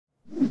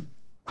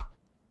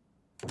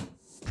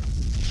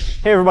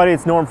Hey everybody,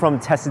 it's Norm from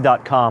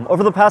Tested.com.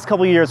 Over the past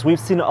couple of years, we've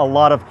seen a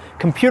lot of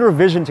computer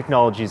vision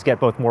technologies get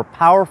both more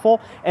powerful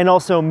and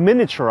also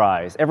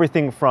miniaturized.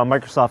 Everything from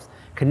Microsoft's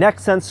Kinect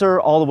sensor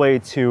all the way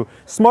to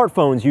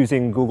smartphones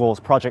using Google's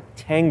Project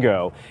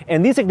Tango.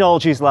 And these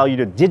technologies allow you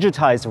to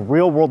digitize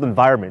real-world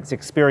environments,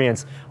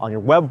 experience on your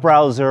web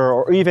browser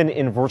or even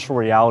in virtual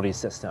reality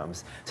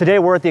systems. Today,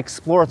 we're at the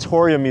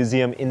Exploratorium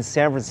Museum in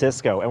San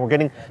Francisco, and we're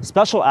getting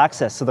special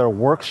access to their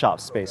workshop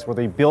space where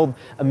they build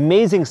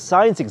amazing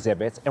science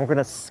exhibits, and we're going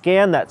to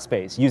scan that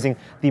space using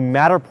the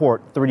Matterport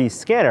 3D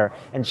scanner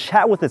and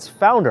chat with its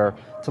founder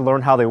to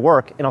learn how they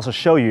work and also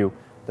show you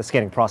the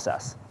scanning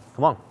process.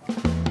 Come on.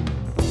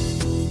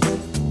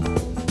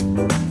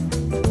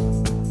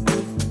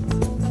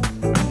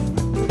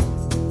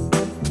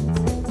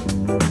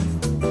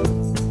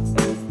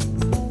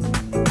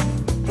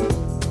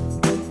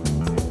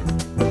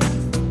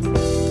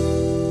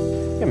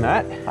 Hey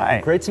Matt.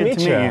 Hi. Great to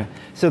meet you.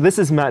 So this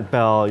is Matt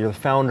Bell, you're the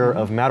founder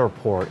of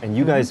Matterport, and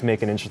you guys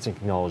make an interesting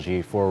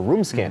technology for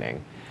room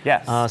scanning.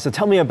 Yes. So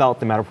tell me about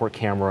the Matterport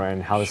camera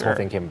and how this whole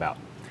thing came about.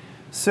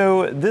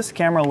 So this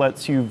camera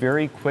lets you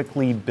very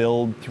quickly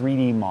build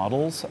 3D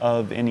models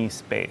of any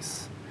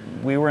space.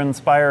 We were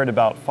inspired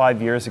about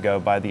 5 years ago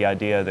by the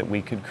idea that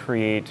we could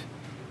create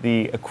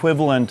the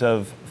equivalent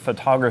of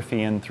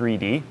photography in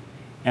 3D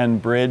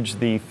and bridge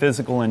the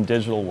physical and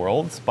digital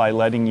worlds by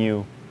letting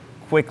you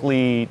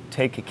quickly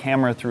take a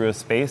camera through a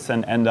space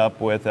and end up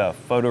with a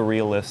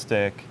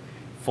photorealistic,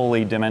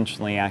 fully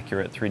dimensionally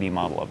accurate 3D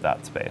model of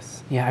that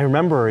space. Yeah, I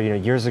remember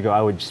years ago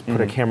I would just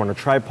put a camera on a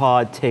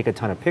tripod, take a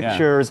ton of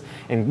pictures,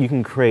 and you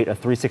can create a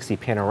 360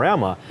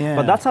 panorama.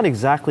 But that's not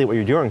exactly what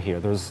you're doing here.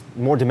 There's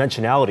more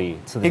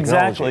dimensionality to the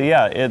technology. technology.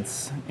 Yeah,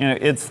 it's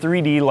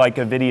 3D like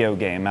a video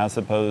game as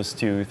opposed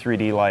to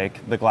 3D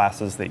like the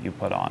glasses that you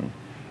put on.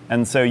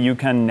 And so you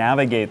can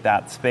navigate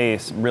that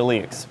space, really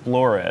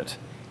explore it,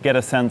 get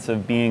a sense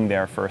of being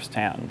there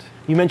firsthand.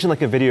 You mentioned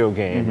like a video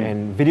game,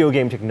 and video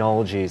game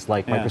technologies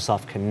like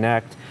Microsoft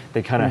Kinect,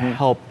 they kind of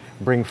help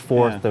bring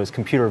forth those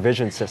computer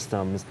vision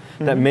systems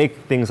that make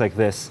things like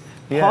this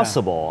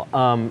possible.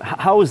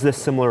 How is this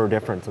similar or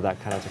different to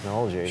that kind of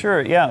technology?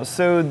 Sure, yeah.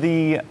 So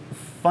the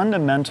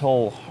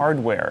fundamental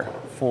hardware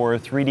for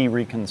 3D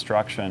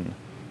reconstruction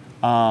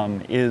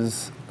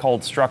is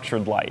called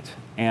structured light.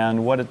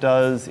 And what it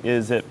does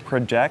is it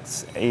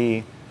projects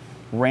a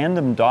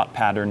random dot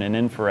pattern in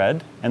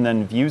infrared and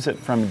then views it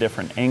from a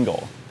different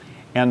angle.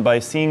 And by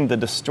seeing the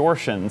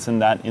distortions in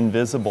that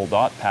invisible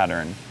dot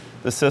pattern,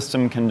 the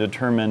system can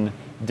determine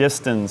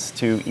distance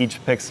to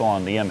each pixel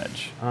on the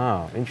image.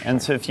 Oh, interesting.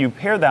 And so if you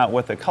pair that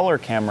with a color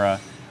camera,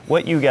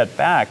 what you get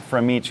back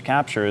from each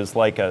capture is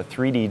like a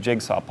 3D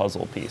jigsaw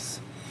puzzle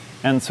piece.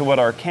 And so what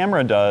our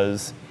camera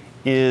does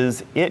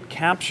is it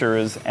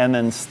captures and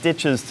then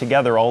stitches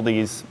together all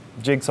these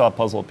jigsaw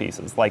puzzle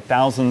pieces, like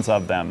thousands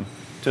of them,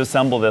 to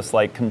assemble this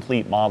like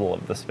complete model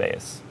of the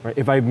space. Right.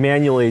 If I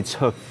manually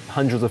took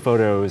hundreds of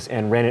photos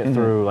and ran it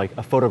through like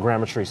a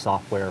photogrammetry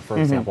software, for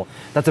example,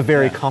 that's a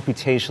very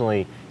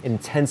computationally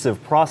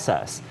intensive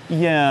process.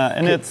 Yeah,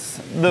 and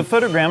the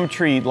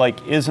photogrammetry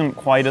like isn't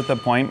quite at the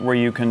point where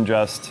you can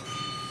just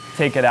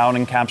take it out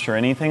and capture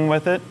anything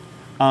with it.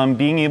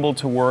 Being able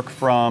to work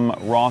from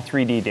raw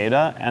 3D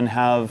data and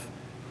have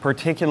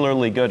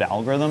particularly good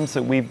algorithms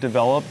that we've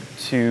developed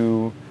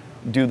to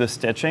do the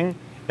stitching,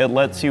 it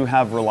lets you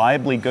have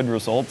reliably good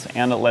results,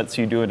 and it lets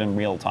you do it in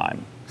real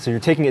time. So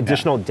you're taking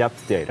additional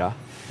depth data.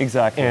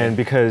 Exactly. And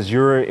because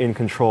you're in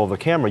control of the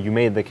camera, you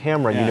made the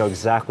camera, you know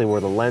exactly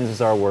where the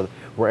lenses are,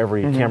 where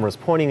every camera is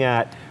pointing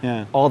at.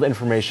 All the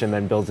information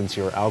then builds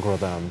into your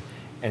algorithm.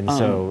 And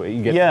so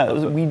you get... Yeah,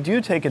 we do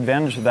take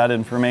advantage of that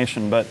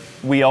information, but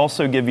we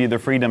also give you the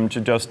freedom to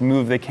just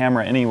move the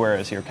camera anywhere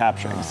as you're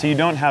capturing. So you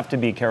don't have to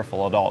be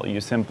careful at all. You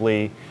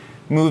simply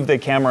move the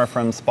camera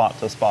from spot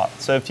to spot.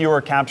 So if you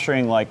were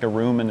capturing like a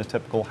room in a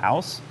typical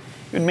house,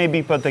 you'd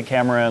maybe put the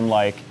camera in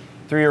like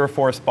 3 or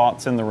 4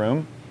 spots in the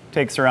room.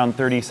 Takes around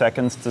 30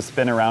 seconds to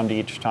spin around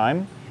each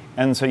time.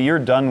 And so you're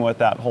done with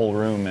that whole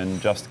room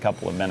in just a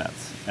couple of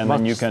minutes. And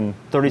then you can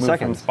 30 move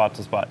seconds. from spot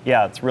to spot.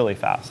 Yeah, it's really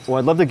fast. Well,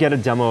 I'd love to get a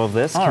demo of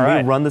this.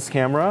 Can we run this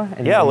camera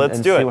and, let's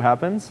do see it. what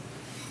happens?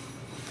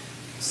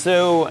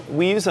 So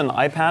we use an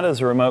iPad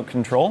as a remote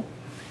control.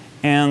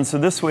 And so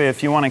this way,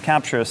 if you want to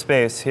capture a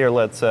space, here,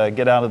 let's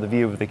get out of the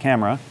view of the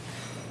camera.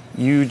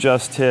 You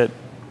just hit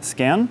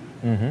scan,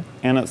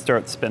 and it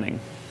starts spinning.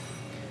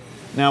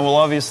 Now, we'll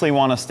obviously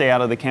want to stay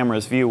out of the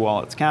camera's view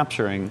while it's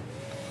capturing,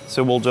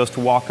 so we'll just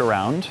walk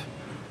around.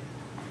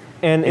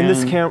 And in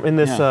this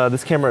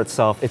camera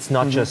itself, it's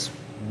not just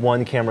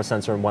one camera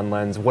sensor and one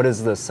lens. What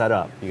is the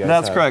setup you guys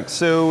That's have? correct.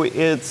 So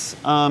it's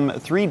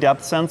 3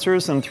 depth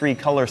sensors and 3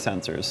 color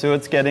sensors. So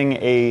it's getting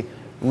a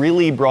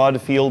really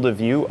broad field of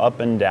view up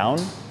and down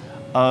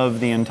of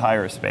the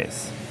entire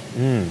space.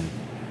 And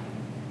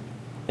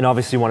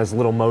obviously you want as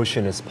little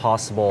motion as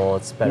possible.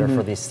 It's better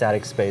for these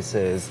static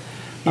spaces.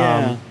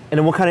 And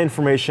then what kind of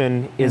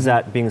information is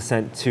that being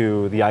sent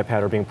to the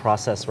iPad or being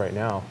processed right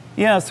now?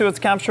 Yeah, so it's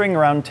capturing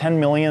around 10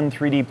 million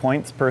 3D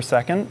points per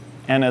second.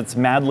 and it's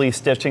madly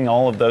stitching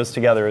all of those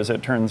together as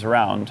it turns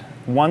around.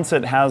 Once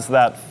it has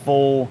that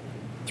full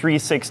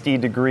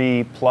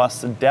 360-degree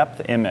plus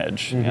depth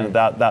image, you know,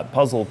 that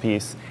puzzle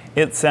piece,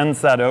 it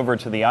sends that over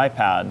to the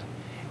iPad.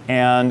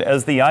 And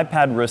as the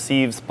iPad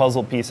receives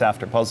puzzle piece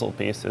after puzzle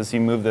piece, as you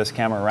move this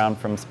camera around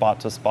from spot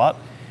to spot,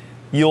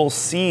 you'll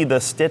see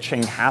the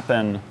stitching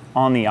happen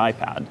on the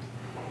iPad.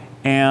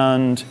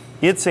 And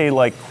it's a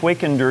like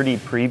quick and dirty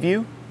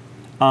preview,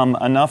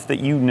 enough that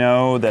you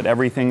know that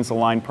everything's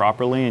aligned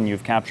properly and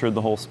you've captured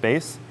the whole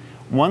space.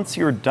 Once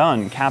you're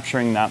done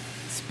capturing that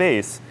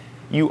space,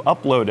 you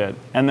upload it,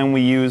 and then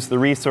we use the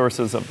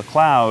resources of the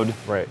cloud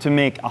to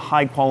make a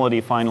high-quality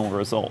final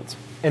result.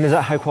 And is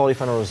that high-quality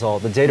final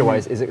result, the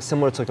data-wise, is it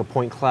similar to like a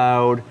point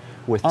cloud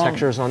with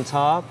textures on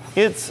top?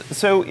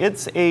 It's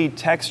a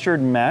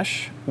textured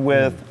mesh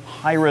with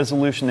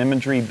high-resolution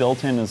imagery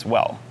built in as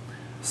well.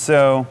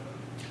 So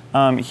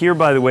here,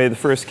 by the way, the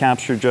first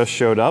capture just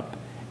showed up,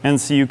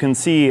 and so you can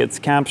see it's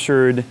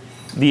captured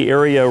the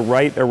area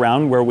right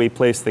around where we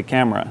place the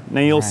camera. Now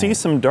you'll see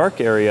some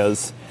dark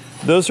areas.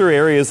 Those are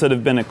areas that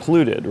have been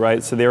occluded,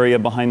 right? So the area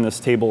behind this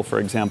table, for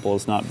example,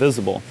 is not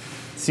visible.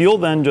 So you'll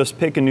then just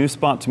pick a new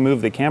spot to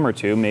move the camera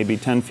to, maybe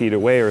 10 feet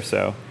away or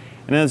so.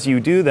 And as you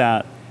do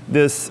that,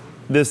 this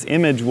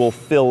image will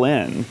fill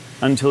in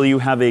until you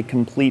have a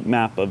complete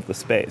map of the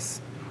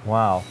space.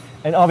 Wow.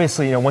 And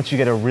obviously, you know, once you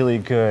get a really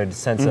good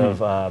sense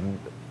of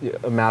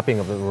a mapping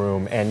of the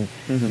room, and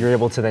you're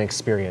able to then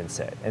experience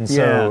it. And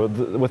so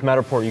with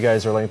Matterport, you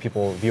guys are letting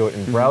people view it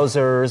in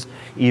browsers,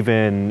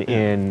 even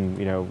in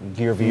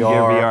Gear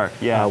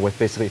VR, with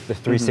basically the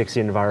 360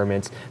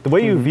 environments. The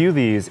way you view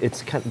these,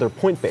 they're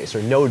point-based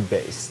or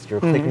node-based. You're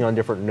clicking on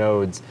different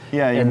nodes.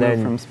 Yeah, you and move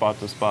then from spot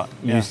to spot.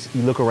 You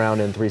look around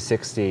in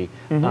 360,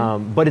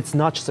 but it's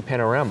not just a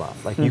panorama.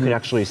 Like you can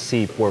actually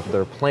see where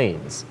there are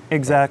planes.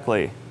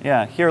 Exactly.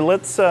 Yeah. Here,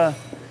 let's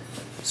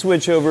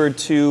switch over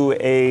to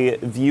a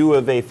view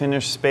of a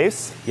finished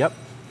space. Yep.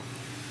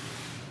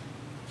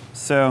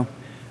 So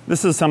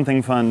this is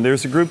something fun.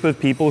 There's a group of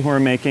people who are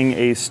making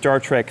a Star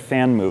Trek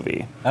fan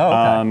movie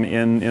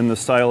in the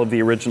style of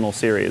the original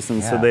series.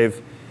 And so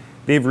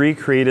they've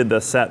recreated the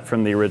set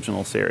from the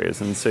original series.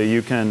 And so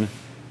you can,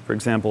 for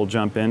example,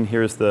 jump in.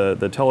 Here's the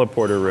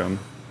teleporter room.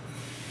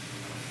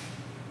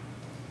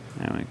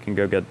 And I can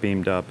go get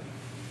beamed up.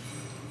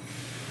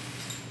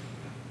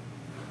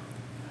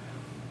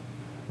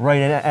 Right,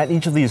 and at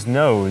each of these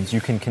nodes, you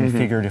can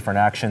configure different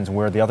actions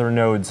where the other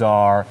nodes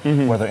are,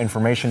 where the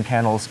information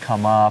panels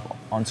come up,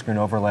 on-screen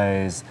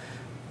overlays.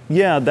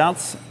 Yeah,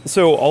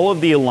 so all of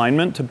the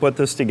alignment to put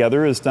this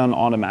together is done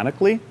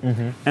automatically.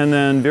 And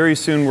then very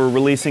soon we're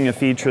releasing a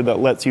feature that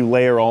lets you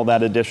layer all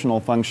that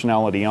additional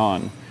functionality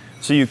on.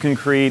 So you can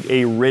create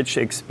a rich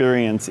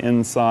experience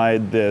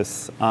inside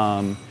this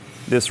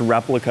this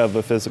replica of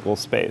a physical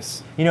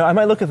space. You know, I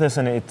might look at this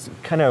and it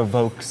kind of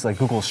evokes like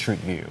Google Street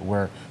View,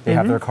 where they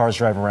have their cars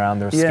drive around,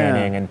 they're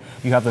scanning, and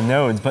you have the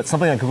nodes, but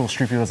something like Google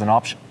Street View as an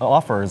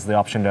offers the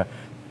option to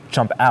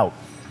jump out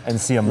and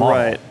see a model.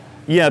 Right.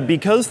 Yeah,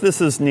 because this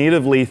is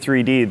natively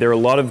 3D, there are a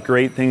lot of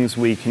great things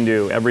we can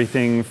do.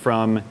 Everything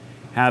from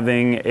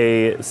having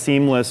a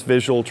seamless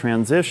visual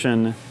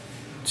transition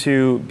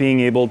to being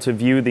able to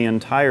view the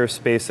entire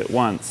space at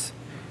once.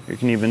 You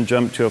can even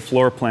jump to a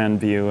floor plan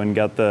view and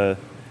get the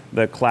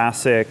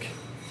classic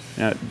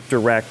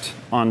direct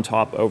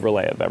on-top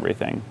overlay of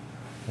everything.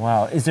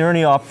 Wow. Is there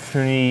any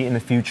opportunity in the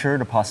future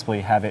to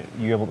possibly have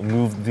you able to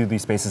move through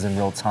these spaces in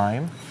real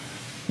time?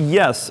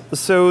 Yes.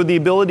 So the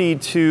ability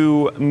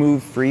to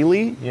move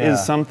freely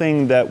is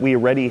something that we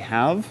already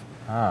have.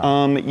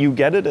 You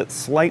get it at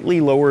slightly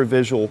lower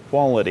visual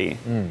quality.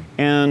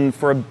 And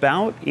for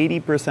about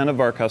 80% of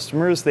our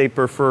customers, they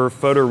prefer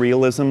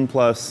photorealism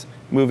plus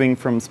moving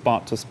from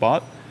spot to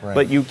spot.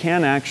 But you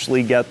can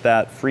actually get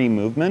that free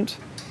movement.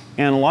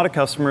 And a lot of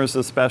customers,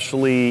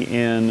 especially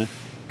in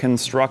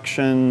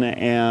construction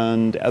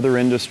and other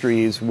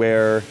industries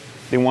where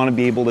they want to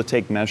be able to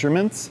take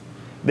measurements,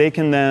 they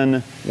can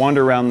then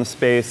wander around the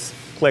space,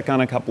 click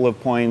on a couple of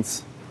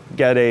points,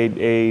 get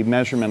a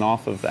measurement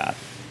off of that.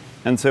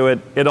 And so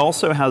it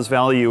also has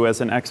value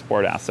as an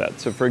export asset.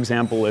 So for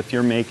example, if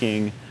you're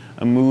making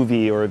a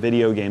movie or a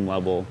video game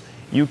level,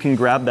 you can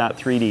grab that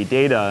 3D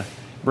data,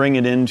 bring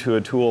it into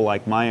a tool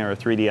like Maya or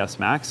 3ds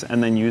Max,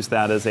 and then use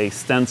that as a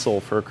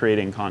stencil for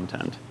creating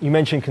content. You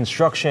mentioned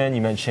construction,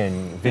 you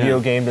mentioned video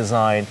game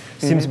design.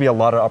 Seems to be a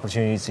lot of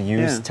opportunities to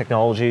use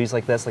technologies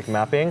like this, like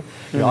mapping.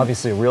 You know,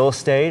 obviously real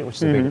estate, which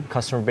is a big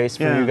customer base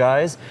for you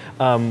guys.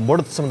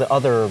 What are some of the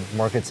other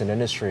markets and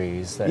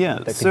industries that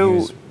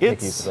could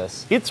make use of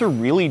this? It's a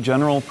really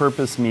general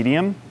purpose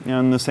medium,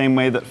 in the same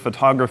way that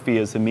photography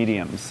is a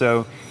medium.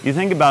 So you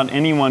think about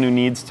anyone who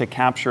needs to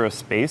capture a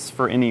space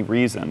for any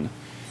reason.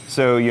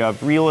 So you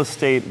have real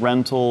estate,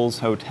 rentals,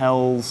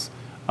 hotels,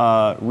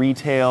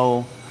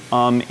 retail,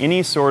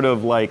 any sort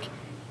of like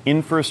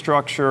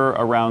infrastructure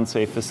around,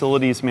 say,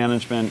 facilities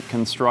management,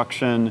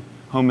 construction,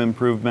 home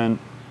improvement.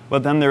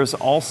 But then there's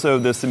also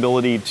this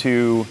ability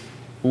to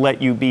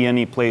let you be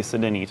any place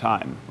at any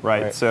time,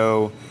 right?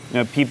 So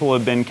people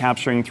have been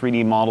capturing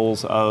 3D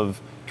models of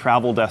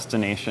travel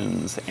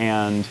destinations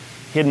and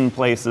hidden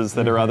places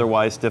that are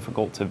otherwise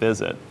difficult to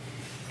visit.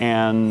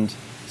 And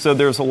so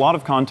there's a lot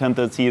of content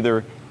that's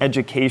either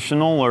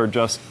educational or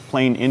just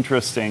plain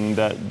interesting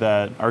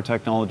that our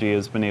technology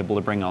has been able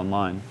to bring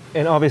online.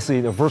 And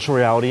obviously, the virtual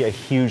reality, a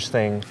huge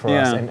thing for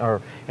us and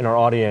our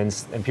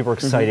audience, and people are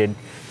excited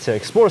to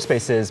explore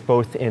spaces,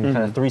 both in kind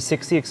of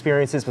 360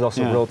 experiences, but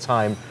also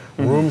real-time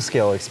room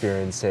scale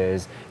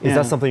experiences. Is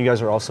that something you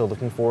guys are also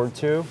looking forward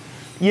to?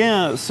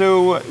 Yeah,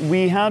 so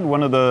we had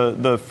one of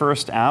the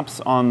first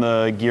apps on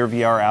the Gear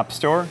VR App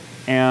Store,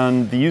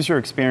 and the user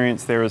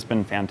experience there has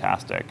been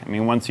fantastic. I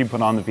mean, once you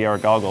put on the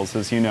VR goggles,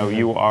 as you know,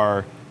 you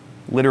are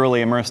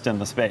literally immersed in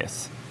the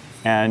space,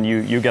 and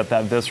you get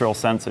that visceral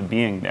sense of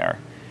being there.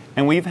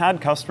 And we've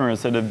had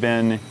customers that have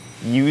been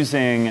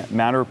using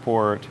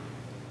Matterport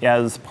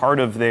as part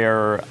of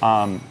their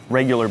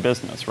regular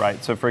business,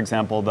 right? So for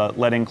example,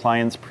 letting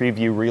clients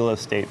preview real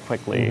estate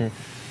quickly,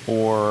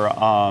 or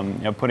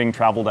putting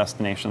travel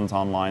destinations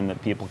online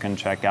that people can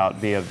check out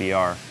via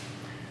VR.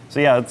 So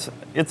yeah,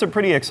 it's a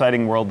pretty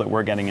exciting world that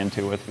we're getting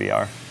into with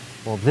VR.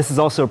 Well, this is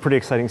also a pretty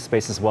exciting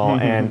space as well,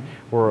 and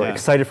we're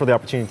excited for the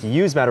opportunity to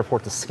use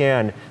Matterport to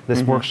scan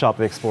this workshop,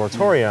 the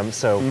Exploratorium,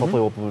 so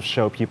hopefully we'll be able to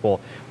show people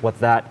what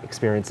that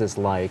experience is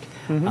like.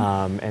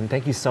 And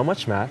thank you so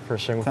much, Matt, for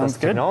sharing with us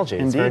the technology.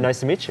 It's very nice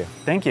to meet you.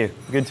 Thank you.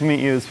 Good to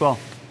meet you as well.